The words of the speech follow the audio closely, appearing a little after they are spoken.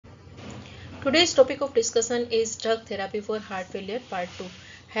Today's topic of discussion is drug therapy for heart failure part 2.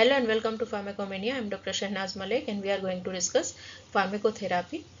 Hello and welcome to Pharmacomania. I am Dr. Shahnaz Malik and we are going to discuss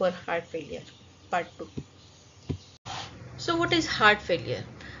pharmacotherapy for heart failure part 2. So what is heart failure?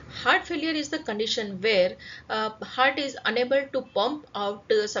 Heart failure is the condition where heart is unable to pump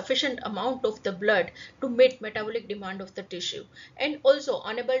out sufficient amount of the blood to meet metabolic demand of the tissue, and also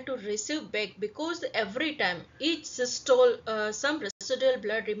unable to receive back because every time each systole some residual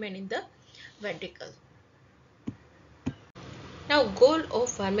blood remain in the ventricle. Now, goal of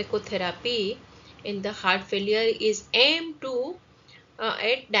pharmacotherapy in the heart failure is aimed to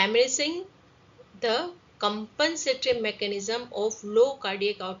at diminishing the compensatory mechanism of low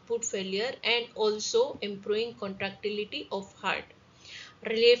cardiac output failure and also improving contractility of heart,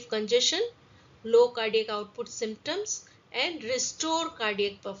 relieve congestion, low cardiac output symptoms, and restore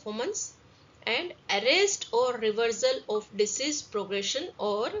cardiac performance, and arrest or reversal of disease progression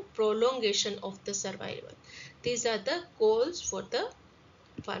or prolongation of the survival. These are the goals for the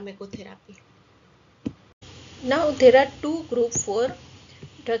pharmacotherapy. Now there are two groups for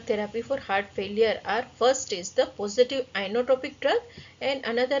drug therapy for heart failure. First is the positive inotropic drug, and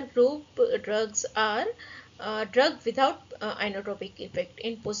another group drugs are drug without inotropic effect.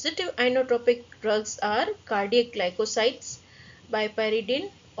 In positive inotropic drugs are cardiac glycosides,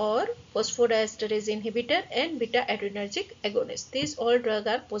 bipyridine or phosphodiesterase inhibitor, and beta adrenergic agonist. These all drugs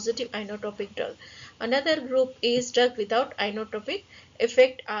are positive inotropic drug. Another group is drug without inotropic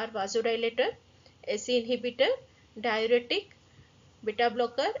effect are vasodilator, AC inhibitor, diuretic, beta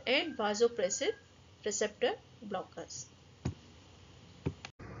blocker, and vasopressor receptor blockers.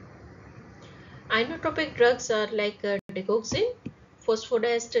 Inotropic drugs are like digoxin,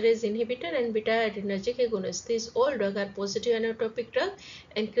 phosphodiesterase inhibitor, and beta adrenergic agonist. These all drugs are positive inotropic drugs,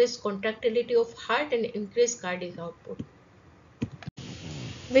 increase contractility of heart and increase cardiac output.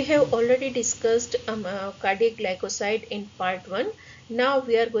 We have already discussed cardiac glycoside in part 1. Now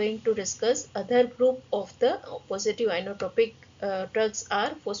we are going to discuss other group of the positive inotropic drugs are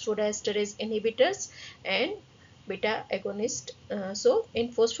phosphodiesterase inhibitors and beta agonist. So in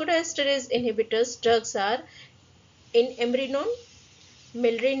phosphodiesterase inhibitors, drugs are enamrinone,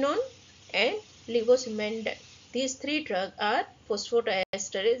 milrinone, and levosimendan. These three drugs are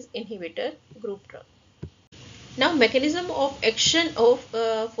phosphodiesterase inhibitor group drugs. Now, mechanism of action of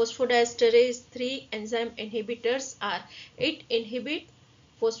phosphodiesterase 3 enzyme inhibitors are: it inhibit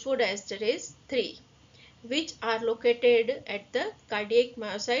phosphodiesterase 3, which are located at the cardiac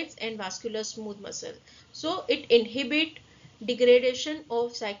myocytes and vascular smooth muscle. So it inhibit degradation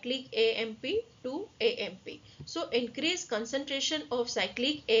of cyclic AMP to AMP. So increase concentration of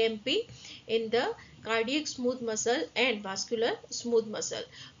cyclic AMP in the cardiac smooth muscle and vascular smooth muscle.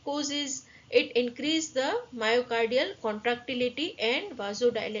 Causes it increase the myocardial contractility and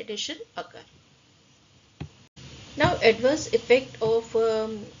vasodilatation occur. Now, adverse effect of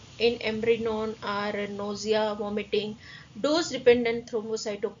enamrinone are nausea, vomiting, dose-dependent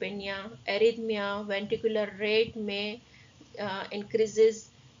thrombocytopenia, arrhythmia, ventricular rate may increases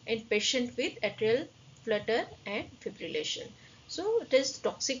in patient with atrial flutter and fibrillation. So, it is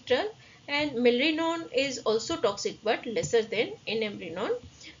toxic drug, and milrinone is also toxic but lesser than enamrinone.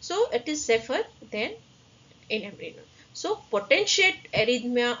 So, it is safer than enamrinone. So, potentiate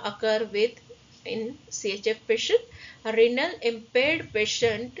arrhythmia occur with in CHF patient. A renal impaired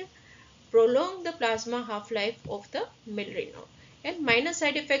patient prolong the plasma half-life of the milrinone, and minor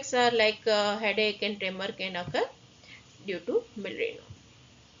side effects are like headache and tremor can occur due to milrinone.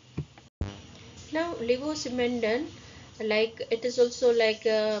 Now levosimendan, like it is also like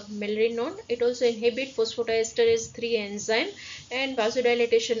milrinone, it also inhibit phosphodiesterase 3 enzyme and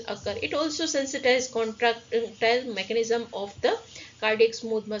vasodilatation occur. It also sensitizes contractile mechanism of the cardiac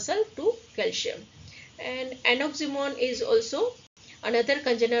smooth muscle to calcium. And anoximon is also another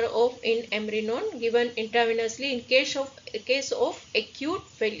congener of enamrinone given intravenously in case of acute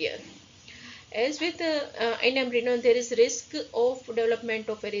failure. As with enamrinone, there is risk of development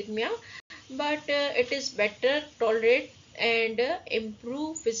of arrhythmia, but it is better tolerate and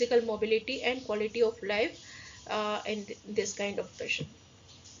improve physical mobility and quality of life in this kind of patient.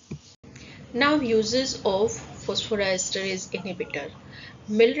 Now, uses of phosphodiesterase inhibitor.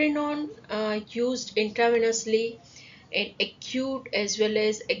 Milrinone used intravenously in acute as well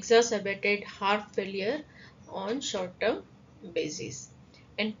as exacerbated heart failure on short-term basis,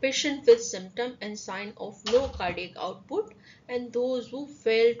 and patients with symptom and sign of low cardiac output, and those who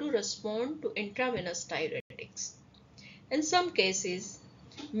fail to respond to intravenous diuretics. In some cases,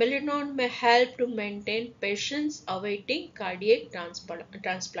 milrinone may help to maintain patients awaiting cardiac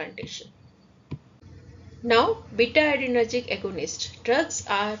transplantation. Now, beta-adrenergic agonist drugs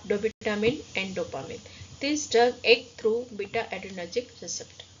are dobutamine and dopamine. These drugs act through beta-adrenergic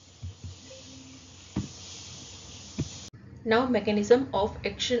receptor. Now, mechanism of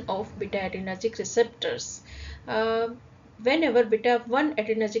action of beta-adrenergic receptors. Uh, Whenever beta-1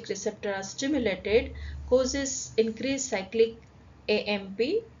 adrenergic receptor are stimulated, causes increased cyclic AMP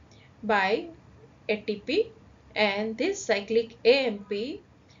by ATP, and this cyclic AMP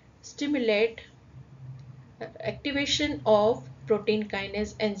stimulate activation of protein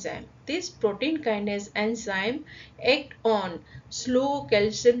kinase enzyme. This protein kinase enzyme act on slow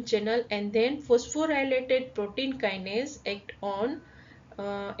calcium channel, and then phosphorylated protein kinase act on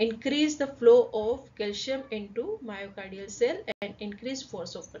increase the flow of calcium into myocardial cell and increase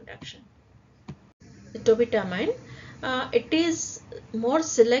force of conduction. Dobutamine, it is more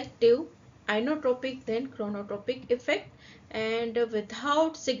selective inotropic than chronotropic effect, and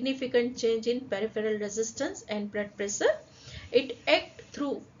without significant change in peripheral resistance and blood pressure. It acts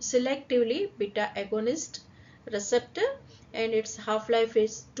through selectively beta agonist receptor, and its half-life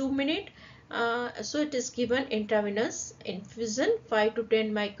is 2 minutes. So it is given intravenous infusion. 5 to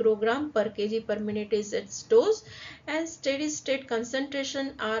 10 microgram per kg per minute is its dose, and steady state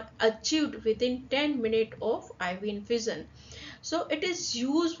concentration are achieved within 10 minutes of IV infusion. So it is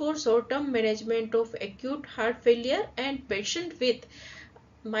used for short-term management of acute heart failure and patient with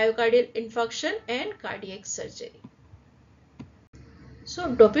myocardial infarction and cardiac surgery.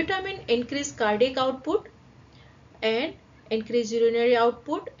 So dobutamine increase cardiac output and increase urinary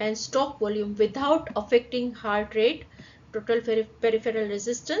output and stop volume without affecting heart rate, total peripheral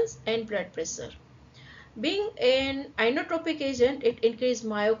resistance and blood pressure. Being an inotropic agent, it increases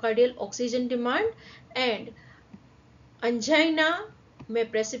myocardial oxygen demand, and angina may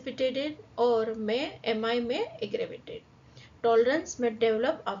precipitate it, or MI may aggravate it. Tolerance may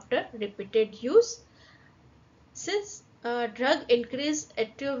develop after repeated use. Since drug increase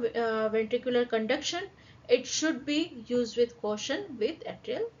atrioventricular conduction, it should be used with caution with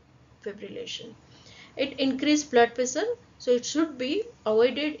atrial fibrillation. It increase blood pressure, so it should be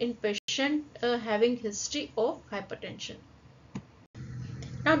avoided in patient having history of hypertension.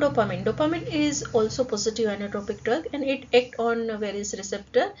 Now dopamine. Dopamine is also positive inotropic drug, and it acts on various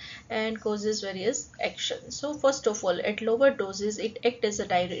receptor and causes various actions. So first of all, at lower doses, it acts as a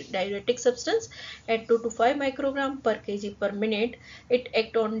diuretic substance. At 2 to 5 microgram per kg per minute, it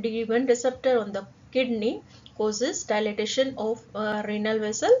acts on D1 receptor on the kidney, causes dilatation of renal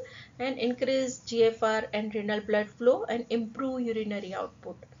vessel and increase GFR and renal blood flow and improve urinary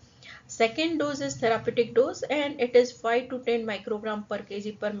output. Second dose is therapeutic dose, and it is 5 to 10 microgram per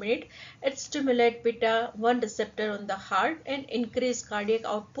kg per minute. It stimulates beta 1 receptor on the heart and increase cardiac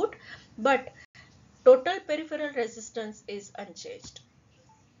output, but total peripheral resistance is unchanged.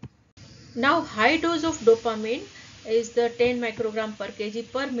 Now high dose of dopamine is the 10 microgram per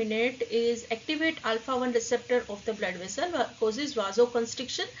kg per minute, is activate alpha 1 receptor of the blood vessel, causes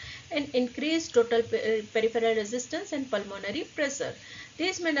vasoconstriction and increase total peripheral resistance and pulmonary pressure.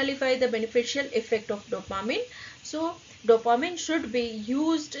 This may nullify the beneficial effect of dopamine. So dopamine should be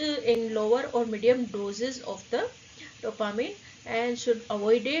used in lower or medium doses of the dopamine, and should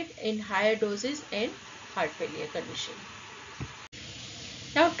avoid it in higher doses in heart failure condition.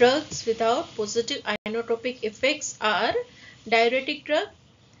 Now drugs without positive inotropic effects are diuretic drug,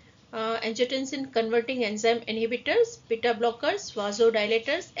 angiotensin converting enzyme inhibitors, beta blockers,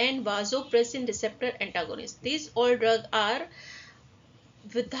 vasodilators and vasopressin receptor antagonists. These all drugs are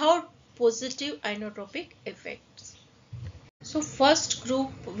without positive inotropic effects. So first group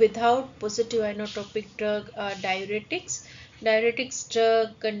without positive inotropic drug are diuretics. Diuretics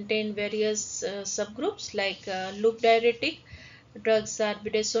drug contain various subgroups like loop diuretic. Drugs are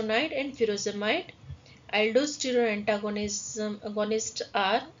budesonide and furosemide. Aldosterone agonists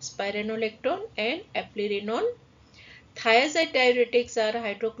are spironolactone and eplerenone. Thiazide diuretics are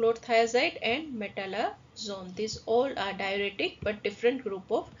hydrochlorothiazide and metalazone. These all are diuretic but different group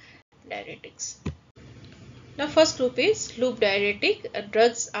of diuretics. Now first group is loop diuretic.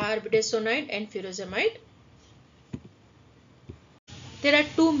 Drugs are budesonide and furosemide. There are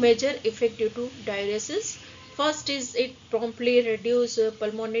two major effects due to diuresis. First is it promptly reduces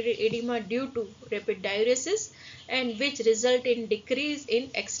pulmonary edema due to rapid diuresis, and which result in decrease in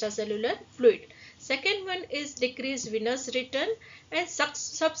extracellular fluid. Second one is decreased venous return and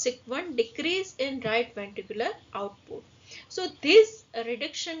subsequent decrease in right ventricular output. So this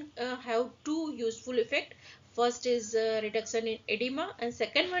reduction have two useful effects. First is reduction in edema, and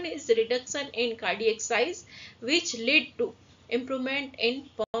second one is reduction in cardiac size, which lead to improvement in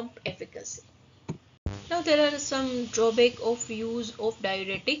pump efficacy. Now there are some drawback of use of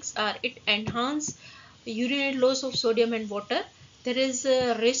diuretics are it enhance urinary loss of sodium and water, there is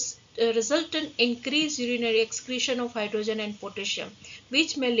a resultant increased urinary excretion of hydrogen and potassium,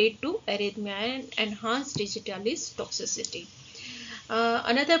 which may lead to arrhythmia and enhanced digitalis toxicity.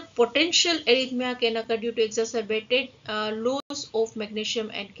 Another potential arrhythmia can occur due to exacerbated loss of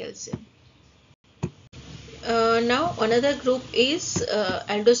magnesium and calcium. Now another group is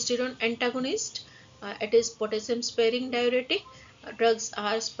aldosterone antagonist. It is potassium sparing diuretic. Drugs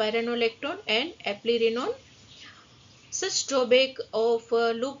are spironolactone and eplerenone. Such drawback of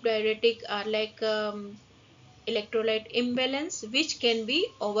loop diuretic are like electrolyte imbalance, which can be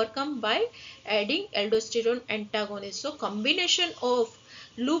overcome by adding aldosterone antagonist. So combination of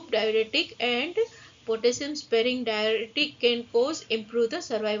loop diuretic and potassium sparing diuretic can cause improve the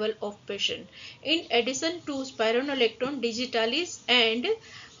survival of patient. In addition to spironolactone, digitalis and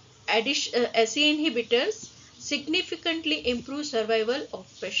SE inhibitors significantly improve survival of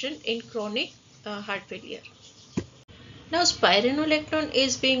patient in chronic heart failure. Now, spironolactone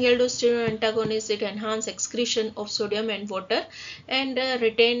is being aldosterone antagonist. It enhances excretion of sodium and water and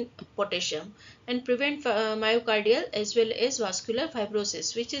retain potassium and prevent myocardial as well as vascular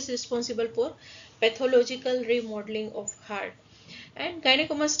fibrosis, which is responsible for pathological remodeling of heart. And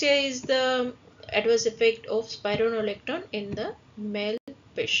gynecomastia is the adverse effect of spironolactone in the male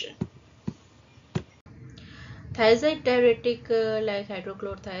patient. Thiazide diuretic like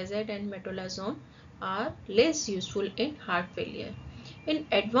hydrochlorothiazide and metolazone are less useful in heart failure. In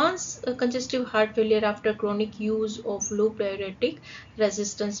advanced congestive heart failure after chronic use of loop diuretic,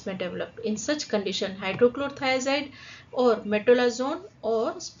 resistance may develop. In such condition, hydrochlorothiazide or metolazone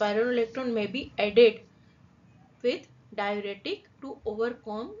or spironolactone may be added with diuretic to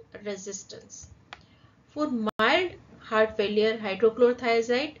overcome resistance. For mild heart failure,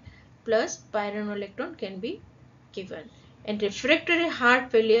 hydrochlorothiazide plus spironolactone can be given. In refractory heart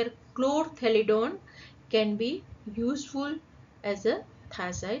failure, chlorthalidone can be useful as a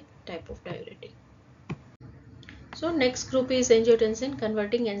thiazide type of diuretic. So next group is angiotensin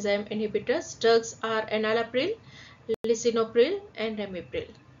converting enzyme inhibitors. Drugs are enalapril, lisinopril and ramipril.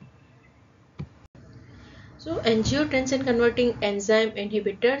 So angiotensin converting enzyme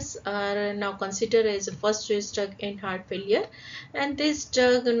inhibitors are now considered as a first choice drug in heart failure, and this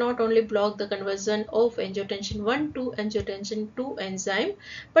drug not only block the conversion of angiotensin 1 to angiotensin 2 enzyme,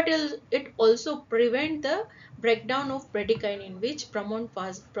 but it also prevent the breakdown of bradykinin, which promote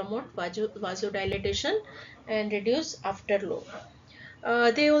vasodilation and reduce afterload.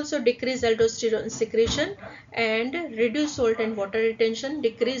 They also decrease aldosterone secretion and reduce salt and water retention,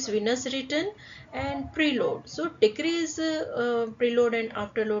 decrease venous return and preload. So decrease preload and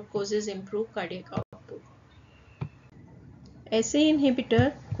afterload causes improved cardiac output. SA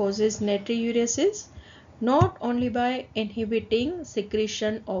inhibitor causes natriuresis not only by inhibiting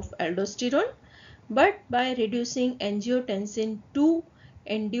secretion of aldosterone but by reducing angiotensin 2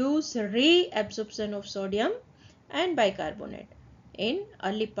 induce reabsorption of sodium and bicarbonate in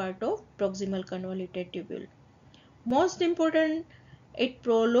early part of proximal convoluted tubule. Most important, it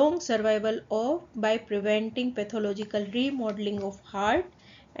prolongs survival of by preventing pathological remodeling of heart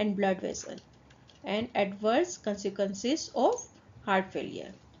and blood vessel and adverse consequences of heart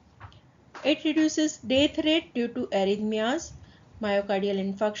failure. It reduces death rate due to arrhythmias, myocardial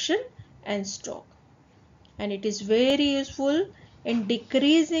infarction and stroke. And it is very useful in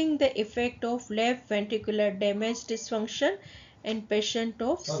decreasing the effect of left ventricular damage dysfunction in patient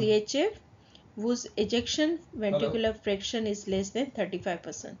of CHF whose ejection ventricular fraction is less than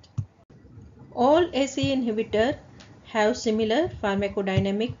 35%. All ACE inhibitors have similar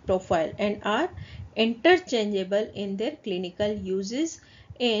pharmacodynamic profile and are interchangeable in their clinical uses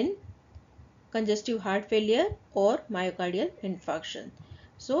in congestive heart failure or myocardial infarction.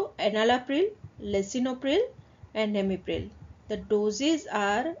 So enalapril, lisinopril and ramipril. The doses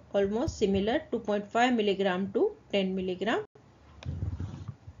are almost similar, 2.5 mg to 10 mg.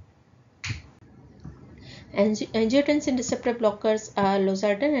 Angiotensin receptor blockers are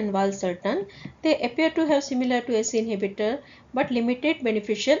losartan and valsartan. They appear to have similar to ACE inhibitor but limited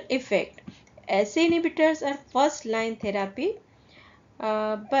beneficial effect. ACE inhibitors are first line therapy,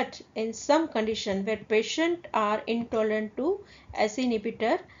 but in some condition where patients are intolerant to ACE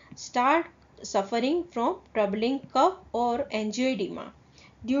inhibitor start suffering from troubling cough or angioedema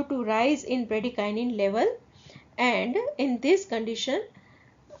due to rise in bradykinin level, and in this condition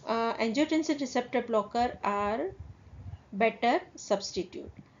angiotensin receptor blocker are better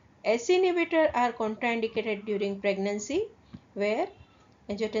substitute. ACE inhibitor are contraindicated during pregnancy where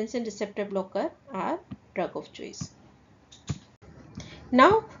angiotensin receptor blocker are drug of choice.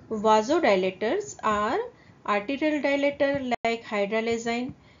 Now vasodilators are arterial dilator like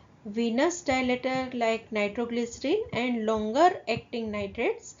hydralazine, venous dilator like nitroglycerin and longer acting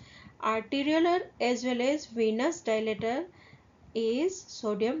nitrates. Arterial as well as venous dilator is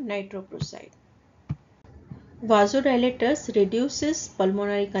sodium nitroprusside. Vasodilators reduces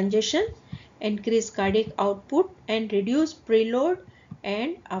pulmonary congestion, increase cardiac output and reduce preload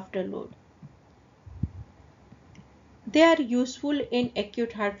and afterload. They are useful in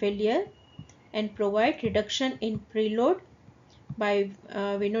acute heart failure and provide reduction in preload by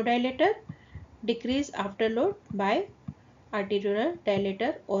vasodilator, decrease afterload by arterial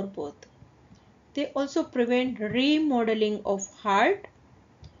dilator or both. They also prevent remodeling of heart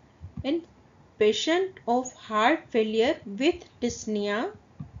in patient of heart failure with dyspnea.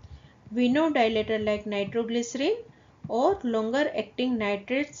 Vasodilator like nitroglycerin or longer acting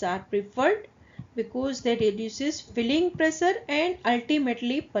nitrates are preferred because they reduces filling pressure and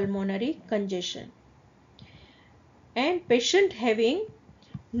ultimately pulmonary congestion. And patient having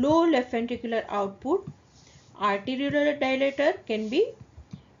low left ventricular output, arterial dilator can be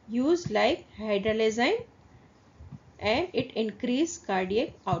used like hydralazine and it increase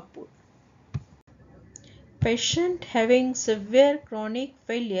cardiac output. Patient having severe chronic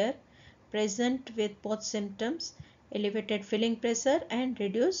failure present with both symptoms, elevated filling pressure and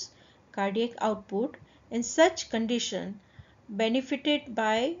reduced cardiac output. In such condition,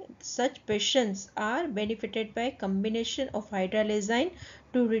 such patients are benefited by combination of hydralazine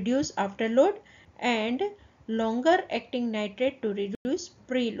to reduce afterload and longer acting nitrate to reduce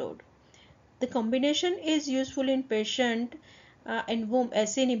preload. The combination is useful in patients in whom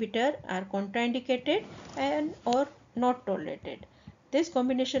SC inhibitor are contraindicated and or not tolerated. This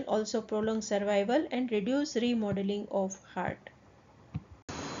combination also prolongs survival and reduce remodeling of heart.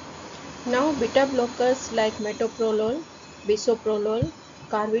 Now beta blockers like metoprolol, bisoprolol,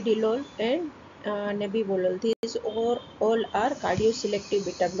 carvedilol and nebivolol. These all are cardioselective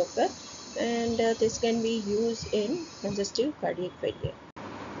beta blocker and this can be used in congestive cardiac failure.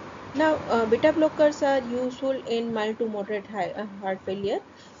 Now, beta blockers are useful in mild to moderate heart failure.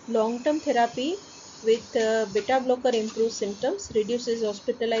 Long-term therapy with beta blocker improves symptoms, reduces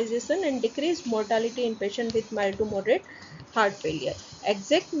hospitalization and decrease mortality in patients with mild to moderate heart failure.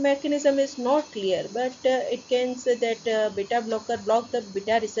 Exact mechanism is not clear, but it can say that beta blocker block the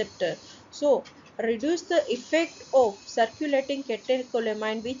beta receptor. So, reduce the effect of circulating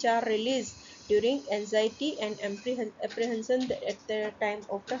catecholamine which are released during anxiety and apprehension at the time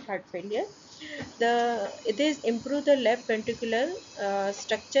of the heart failure. It is improve the left ventricular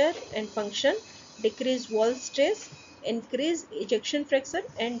structure and function, decrease wall stress, increase ejection fraction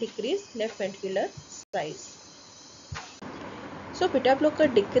and decrease left ventricular size. So beta blocker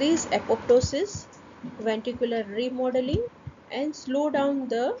decrease apoptosis, ventricular remodeling and slow down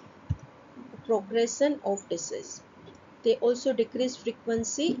the progression of disease. They also decrease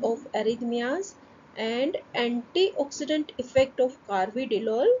frequency of arrhythmias and antioxidant effect of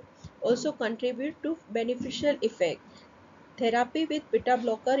carvedilol also contribute to beneficial effect. Therapy with beta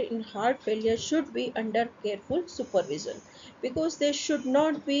blocker in heart failure should be under careful supervision because they should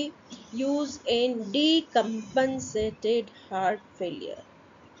not be used in decompensated heart failure.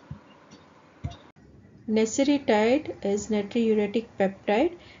 Nesiritide is natriuretic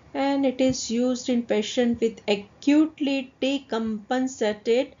peptide and it is used in patients with acutely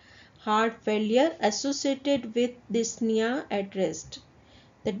decompensated heart failure associated with dyspnea at rest.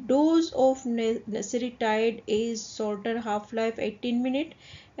 The dose of nesiritide is shorter half-life 18 minutes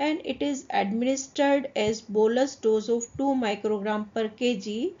and it is administered as bolus dose of 2 microgram per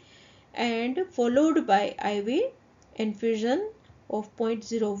kg and followed by IV infusion of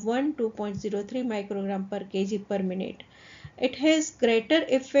 0.01 to 0.03 microgram per kg per minute. It has greater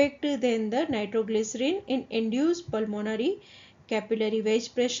effect than the nitroglycerin in induced pulmonary capillary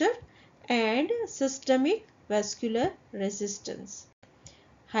wedge pressure and systemic vascular resistance.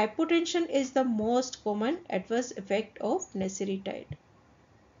 Hypotension is the most common adverse effect of nesiritide.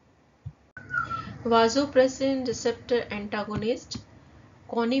 Vasopressin receptor antagonist,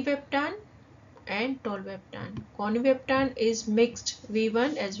 coniveptan and tolvaptan. Conivaptan is mixed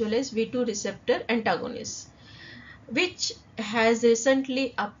V1 as well as V2 receptor antagonist, which has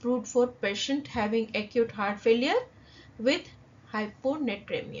recently approved for patient having acute heart failure with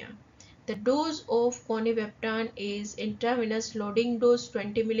hyponatremia. The dose of conivaptan is intravenous loading dose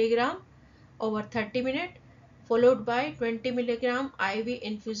 20 mg over 30 minutes followed by 20 mg IV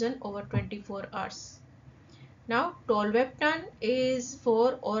infusion over 24 hours. Now tolvaptan is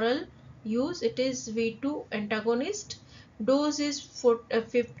for oral use. It is V2 antagonist. Dose is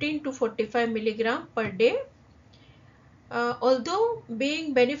 15 to 45 mg per day Although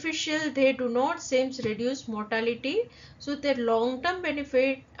being beneficial, they do not seem to reduce mortality, so their long-term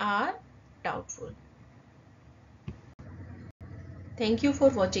benefits are doubtful. Thank you for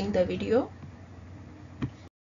watching the video.